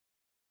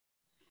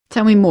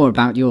Tell me more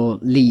about your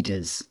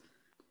leaders.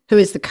 Who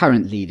is the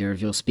current leader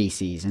of your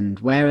species, and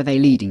where are they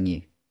leading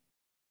you?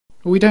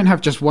 We don't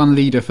have just one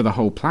leader for the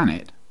whole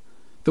planet.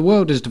 The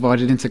world is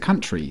divided into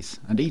countries,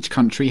 and each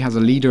country has a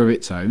leader of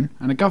its own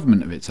and a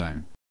government of its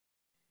own.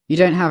 You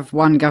don't have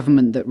one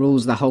government that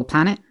rules the whole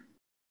planet?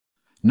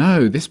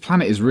 No, this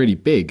planet is really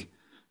big,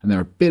 and there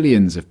are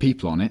billions of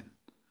people on it.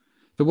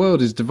 The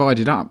world is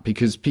divided up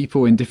because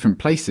people in different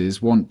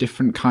places want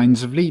different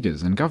kinds of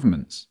leaders and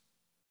governments.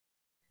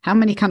 How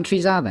many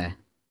countries are there?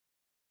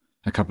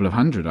 A couple of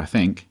hundred, I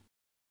think.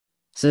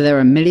 So there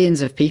are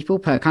millions of people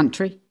per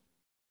country?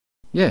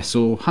 Yes,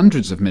 or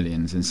hundreds of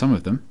millions in some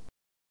of them.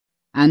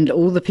 And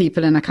all the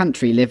people in a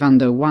country live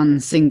under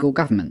one single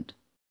government?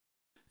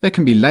 There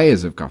can be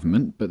layers of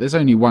government, but there's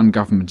only one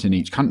government in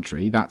each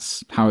country.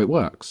 That's how it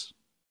works.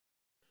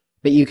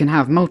 But you can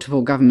have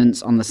multiple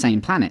governments on the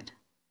same planet?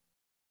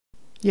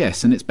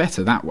 Yes, and it's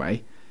better that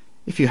way.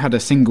 If you had a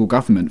single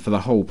government for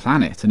the whole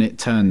planet and it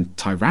turned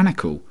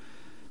tyrannical,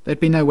 there'd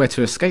be nowhere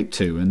to escape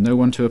to and no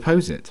one to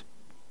oppose it.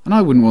 And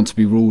I wouldn't want to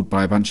be ruled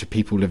by a bunch of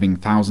people living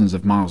thousands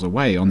of miles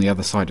away on the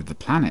other side of the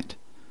planet.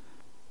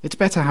 It's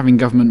better having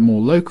government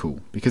more local,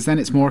 because then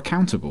it's more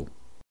accountable.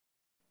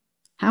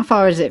 How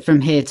far is it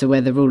from here to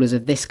where the rulers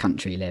of this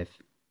country live?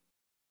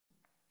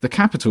 The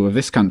capital of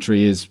this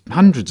country is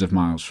hundreds of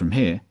miles from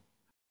here.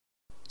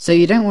 So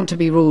you don't want to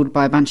be ruled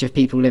by a bunch of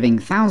people living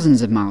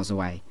thousands of miles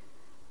away,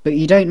 but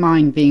you don't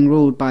mind being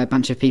ruled by a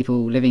bunch of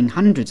people living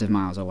hundreds of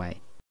miles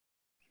away?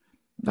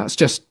 That's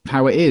just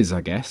how it is,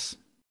 I guess.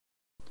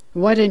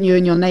 Why don't you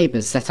and your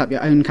neighbours set up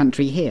your own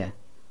country here,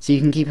 so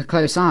you can keep a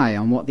close eye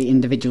on what the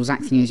individuals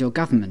acting as your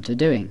government are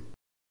doing?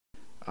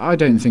 I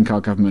don't think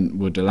our government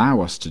would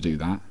allow us to do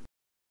that.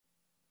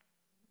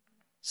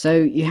 So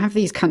you have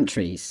these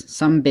countries,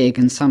 some big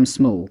and some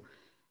small,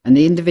 and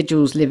the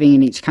individuals living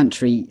in each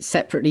country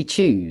separately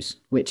choose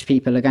which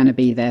people are going to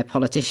be their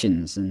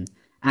politicians and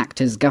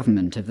act as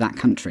government of that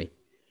country.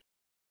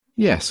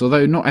 Yes,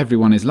 although not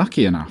everyone is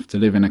lucky enough to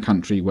live in a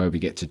country where we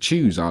get to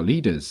choose our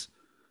leaders.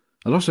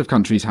 A lot of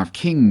countries have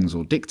kings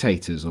or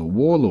dictators or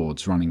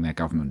warlords running their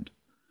government.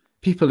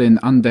 People in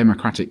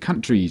undemocratic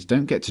countries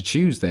don't get to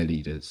choose their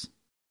leaders.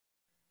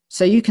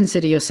 So you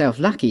consider yourself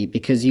lucky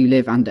because you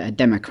live under a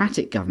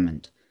democratic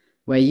government,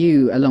 where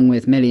you, along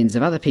with millions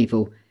of other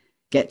people,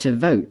 get to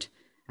vote,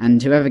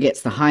 and whoever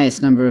gets the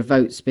highest number of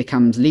votes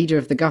becomes leader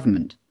of the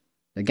government,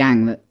 the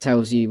gang that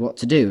tells you what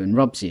to do and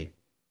robs you.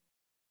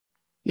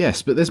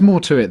 Yes, but there's more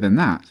to it than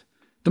that.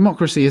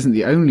 Democracy isn't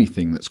the only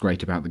thing that's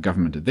great about the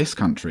government of this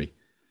country.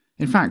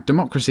 In fact,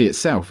 democracy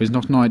itself is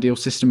not an ideal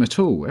system at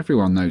all,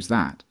 everyone knows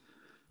that.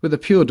 With a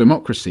pure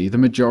democracy, the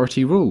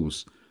majority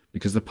rules,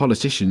 because the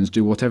politicians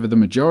do whatever the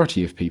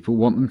majority of people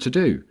want them to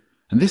do,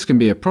 and this can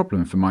be a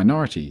problem for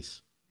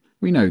minorities.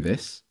 We know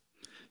this.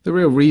 The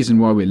real reason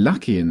why we're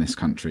lucky in this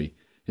country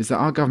is that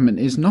our government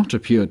is not a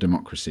pure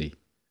democracy,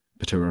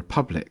 but a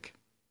republic.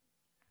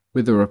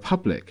 With a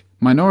republic,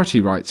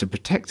 minority rights are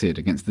protected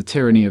against the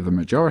tyranny of the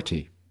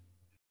majority.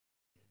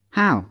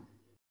 How?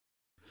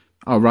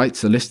 Our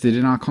rights are listed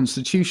in our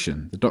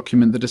constitution, the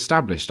document that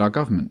established our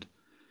government.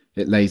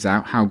 It lays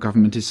out how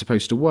government is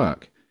supposed to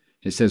work.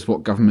 It says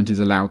what government is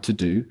allowed to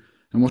do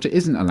and what it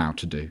isn't allowed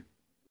to do.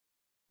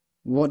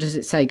 What does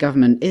it say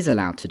government is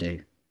allowed to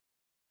do?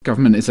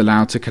 Government is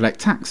allowed to collect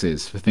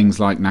taxes for things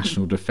like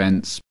national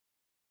defence.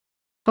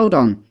 Hold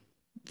on.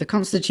 The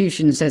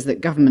Constitution says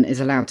that government is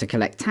allowed to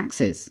collect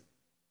taxes.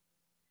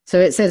 So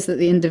it says that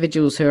the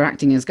individuals who are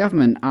acting as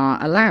government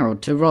are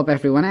allowed to rob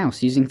everyone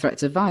else using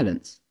threats of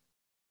violence.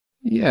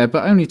 Yeah,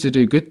 but only to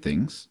do good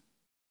things.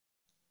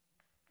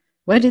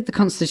 Where did the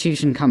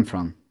Constitution come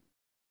from?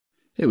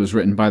 It was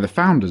written by the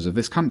founders of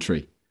this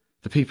country,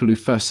 the people who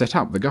first set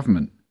up the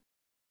government.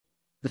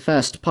 The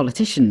first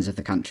politicians of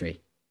the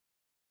country?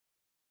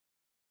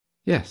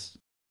 Yes.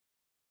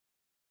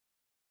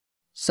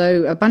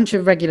 So a bunch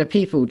of regular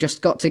people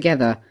just got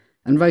together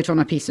and wrote on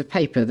a piece of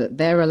paper that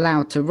they're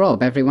allowed to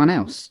rob everyone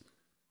else,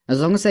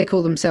 as long as they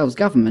call themselves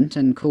government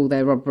and call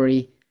their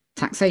robbery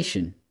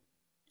taxation.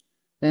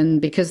 Then,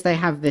 because they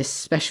have this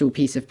special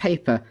piece of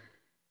paper,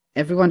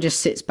 everyone just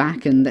sits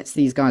back and lets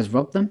these guys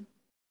rob them?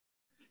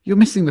 You're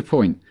missing the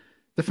point.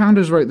 The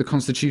founders wrote the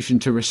Constitution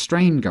to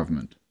restrain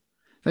government.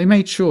 They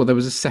made sure there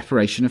was a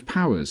separation of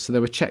powers, so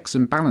there were checks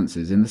and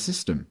balances in the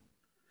system.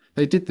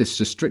 They did this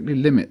to strictly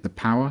limit the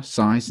power,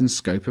 size and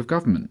scope of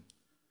government.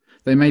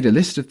 They made a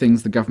list of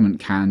things the government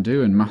can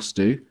do and must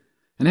do,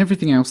 and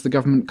everything else the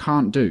government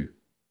can't do.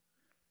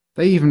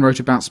 They even wrote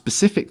about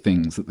specific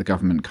things that the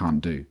government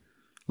can't do,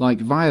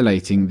 like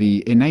violating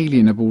the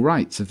inalienable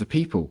rights of the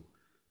people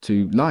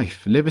to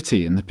life,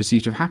 liberty and the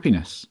pursuit of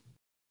happiness.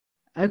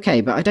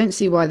 Okay, but I don't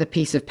see why the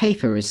piece of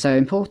paper is so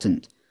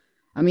important.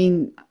 I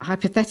mean,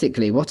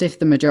 hypothetically, what if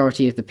the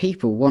majority of the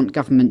people want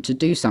government to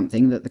do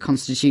something that the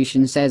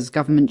Constitution says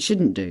government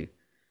shouldn't do?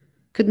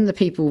 Couldn't the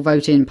people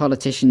vote in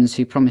politicians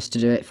who promise to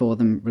do it for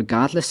them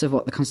regardless of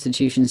what the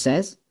Constitution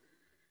says?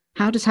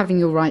 How does having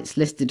your rights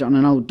listed on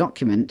an old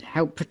document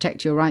help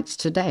protect your rights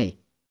today?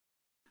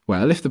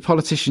 Well, if the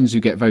politicians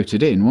who get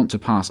voted in want to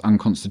pass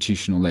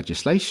unconstitutional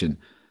legislation,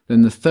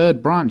 then the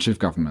third branch of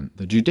government,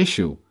 the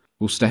judicial,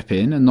 will step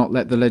in and not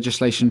let the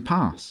legislation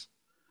pass.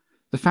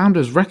 The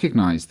founders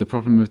recognised the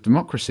problem of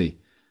democracy,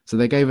 so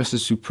they gave us a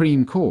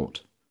Supreme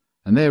Court,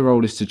 and their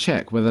role is to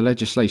check whether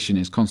legislation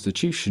is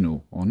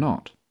constitutional or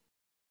not.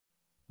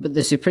 But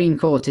the Supreme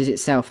Court is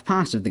itself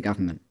part of the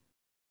government.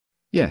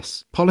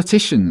 Yes,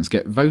 politicians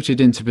get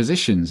voted into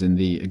positions in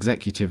the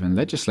executive and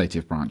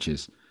legislative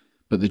branches,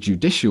 but the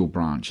judicial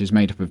branch is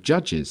made up of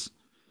judges.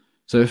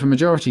 So if a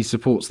majority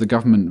supports the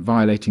government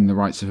violating the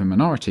rights of a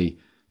minority,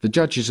 the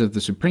judges of the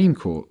Supreme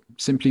Court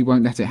simply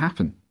won't let it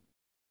happen.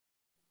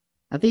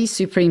 Are these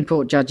Supreme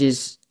Court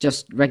judges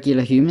just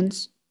regular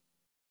humans?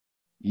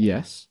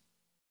 Yes.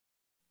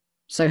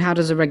 So how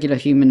does a regular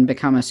human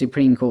become a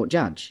Supreme Court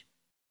judge?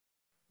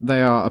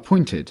 They are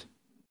appointed.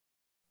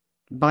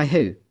 By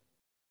who?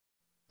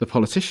 The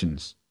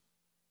politicians.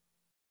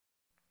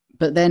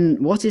 But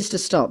then, what is to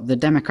stop the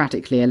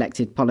democratically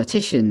elected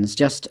politicians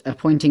just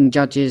appointing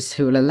judges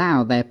who will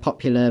allow their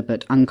popular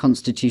but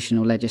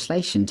unconstitutional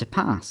legislation to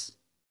pass?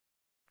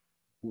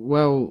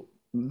 Well,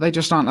 they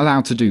just aren't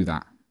allowed to do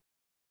that.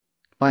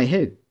 By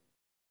who?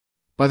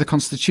 By the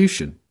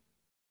Constitution.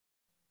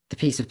 The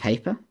piece of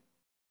paper?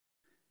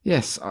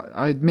 Yes,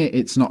 I admit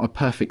it's not a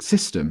perfect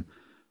system.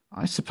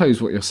 I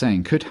suppose what you're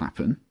saying could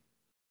happen.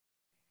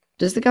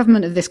 Does the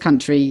government of this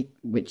country,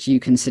 which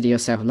you consider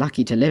yourself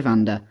lucky to live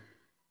under,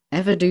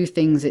 ever do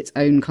things its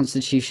own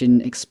constitution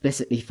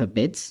explicitly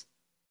forbids?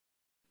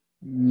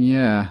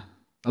 Yeah,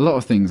 a lot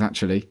of things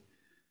actually.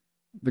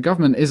 The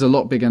government is a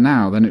lot bigger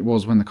now than it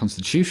was when the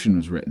Constitution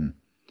was written.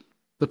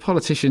 The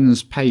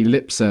politicians pay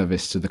lip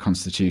service to the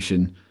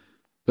Constitution,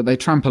 but they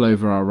trample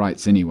over our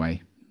rights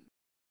anyway.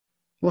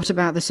 What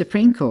about the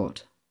Supreme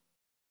Court?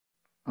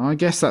 I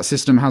guess that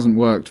system hasn't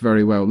worked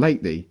very well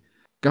lately.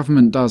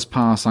 Government does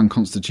pass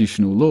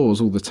unconstitutional laws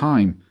all the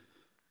time.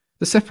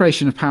 The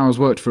separation of powers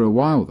worked for a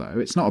while, though.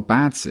 It's not a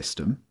bad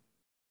system.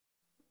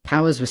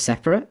 Powers were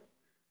separate?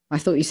 I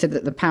thought you said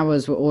that the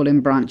powers were all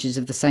in branches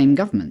of the same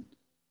government.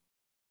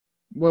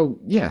 Well,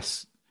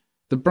 yes.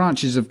 The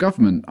branches of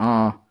government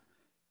are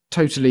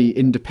totally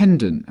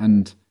independent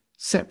and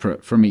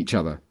separate from each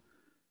other,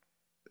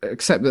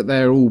 except that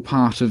they're all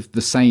part of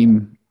the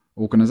same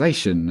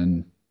organisation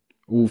and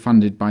all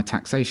funded by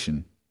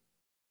taxation.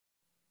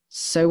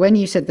 So when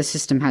you said the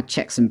system had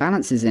checks and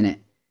balances in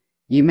it,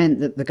 you meant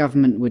that the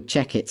government would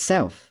check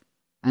itself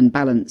and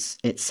balance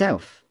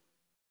itself.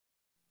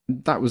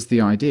 That was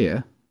the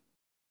idea.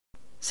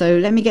 So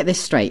let me get this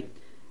straight.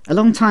 A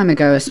long time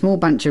ago, a small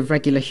bunch of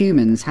regular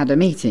humans had a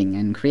meeting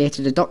and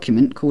created a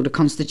document called a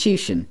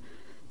constitution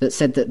that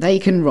said that they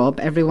can rob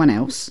everyone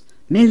else,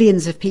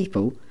 millions of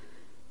people,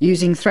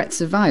 using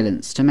threats of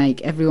violence to make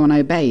everyone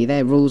obey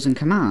their rules and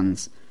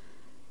commands.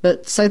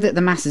 But so that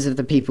the masses of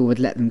the people would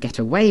let them get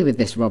away with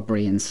this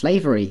robbery and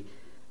slavery,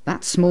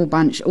 that small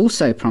bunch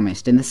also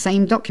promised in the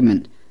same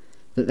document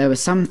that there were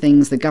some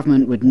things the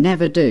government would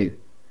never do,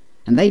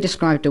 and they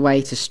described a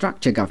way to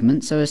structure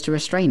government so as to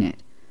restrain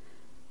it.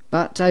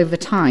 But over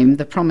time,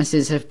 the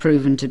promises have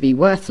proven to be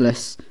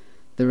worthless,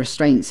 the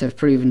restraints have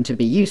proven to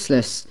be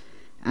useless,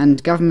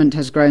 and government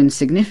has grown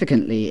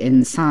significantly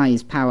in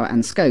size, power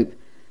and scope,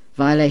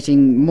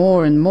 violating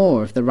more and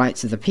more of the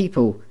rights of the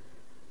people.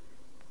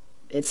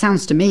 It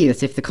sounds to me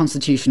that if the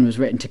Constitution was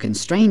written to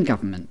constrain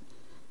government,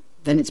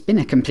 then it's been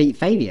a complete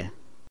failure.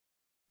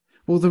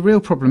 Well, the real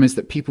problem is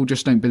that people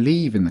just don't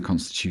believe in the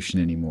Constitution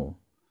anymore.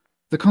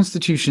 The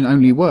Constitution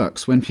only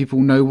works when people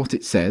know what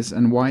it says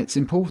and why it's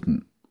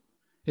important.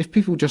 If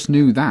people just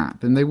knew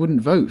that, then they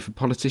wouldn't vote for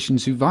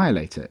politicians who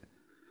violate it.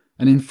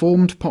 An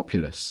informed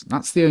populace,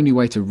 that's the only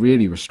way to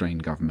really restrain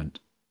government.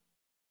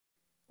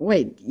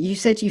 Wait, you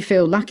said you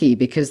feel lucky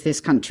because this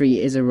country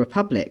is a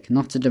republic,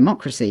 not a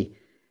democracy.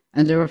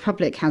 And a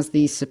republic has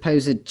these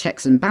supposed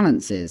checks and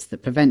balances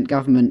that prevent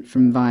government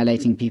from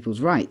violating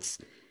people's rights,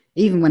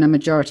 even when a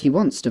majority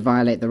wants to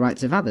violate the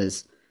rights of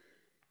others.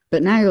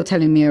 But now you're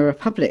telling me a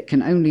republic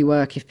can only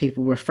work if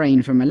people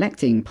refrain from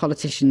electing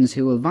politicians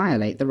who will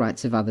violate the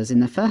rights of others in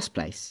the first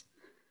place.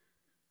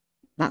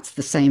 That's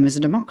the same as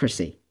a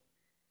democracy.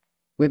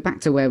 We're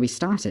back to where we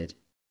started.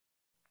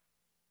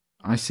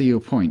 I see your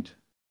point.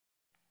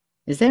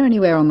 Is there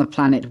anywhere on the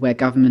planet where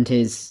government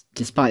is,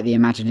 despite the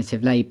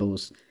imaginative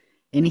labels,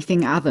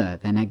 anything other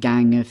than a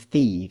gang of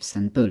thieves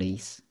and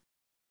bullies?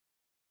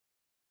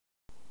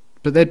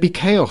 But there'd be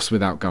chaos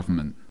without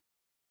government.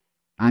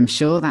 I'm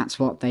sure that's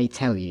what they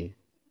tell you.